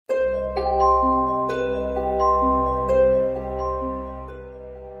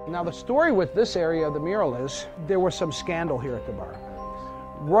Now the story with this area of the mural is there was some scandal here at the bar.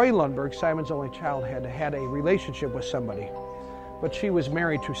 Roy Lundberg, Simon's only child, had a relationship with somebody, but she was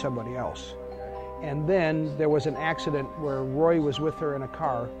married to somebody else. And then there was an accident where Roy was with her in a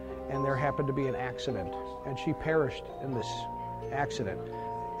car, and there happened to be an accident, and she perished in this accident.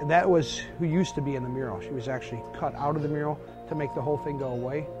 And that was who used to be in the mural. She was actually cut out of the mural to make the whole thing go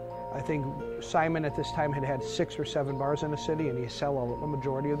away. I think Simon at this time had 6 or 7 bars in the city, and he sell a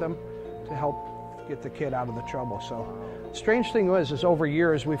majority of them to help get the kid out of the trouble. So, strange thing is over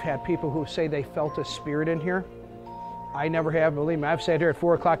years we've had people who say they felt a spirit in here. I never have, believe me. I've sat here at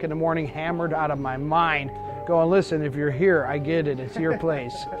 4 o'clock in the morning, hammered out of my mind, going, listen, if you're here, I get it. It's your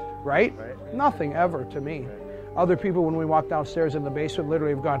place, right? Nothing ever to me. Other people, when we walk downstairs in the basement,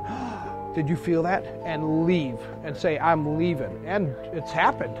 literally have gone, oh, did you feel that? And leave and say, I'm leaving. And it's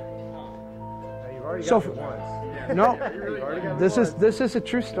happened. You've already got it once. No, this is a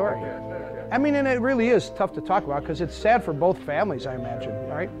true story. I mean, and it really is tough to talk about because it's sad for both families, I imagine,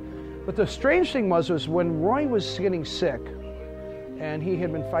 right? But the strange thing was when Roy was getting sick, and he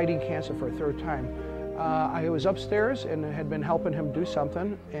had been fighting cancer for a 3rd time, I was upstairs and had been helping him do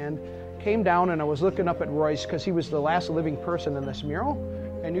something, and came down and I was looking up at Roy's because he was the last living person in this mural,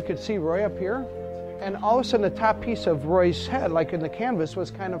 and you could see Roy up here, and all of a sudden the top piece of Roy's head, like in the canvas,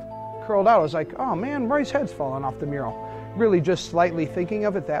 was kind of curled out. I was like, oh man, Roy's head's falling off the mural. Really just slightly thinking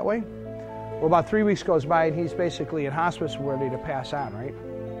of it that way. Well, about 3 weeks goes by and he's basically in hospice ready to pass on, right?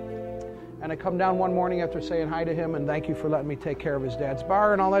 And I come down one morning after saying hi to him and thank you for letting me take care of his dad's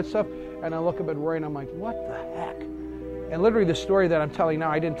bar and all that stuff, and I look up at Roy and I'm like, what the heck? And literally the story that I'm telling now,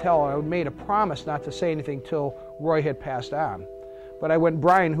 I didn't tell. I made a promise not to say anything till Roy had passed on. But I went,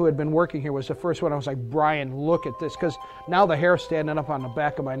 Brian, who had been working here, was the first one. I was like, Brian, look at this. Because now the hair's standing up on the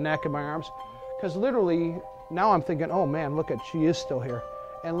back of my neck and my arms. Because literally, now I'm thinking, oh man, look at, she is still here.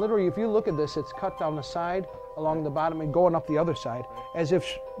 And literally, if you look at this, it's cut down the side, along the bottom, and going up the other side. As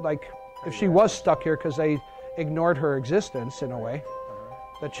if, if she was stuck here because they ignored her existence in a way,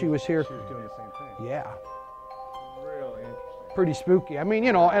 that she was here. She was doing the same thing. Yeah. Really interesting. Pretty spooky. I mean,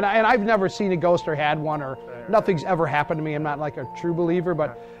 and I've never seen a ghost or had one, or nothing's ever happened to me. I'm not like a true believer,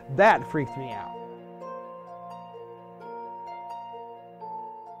 but that freaked me out.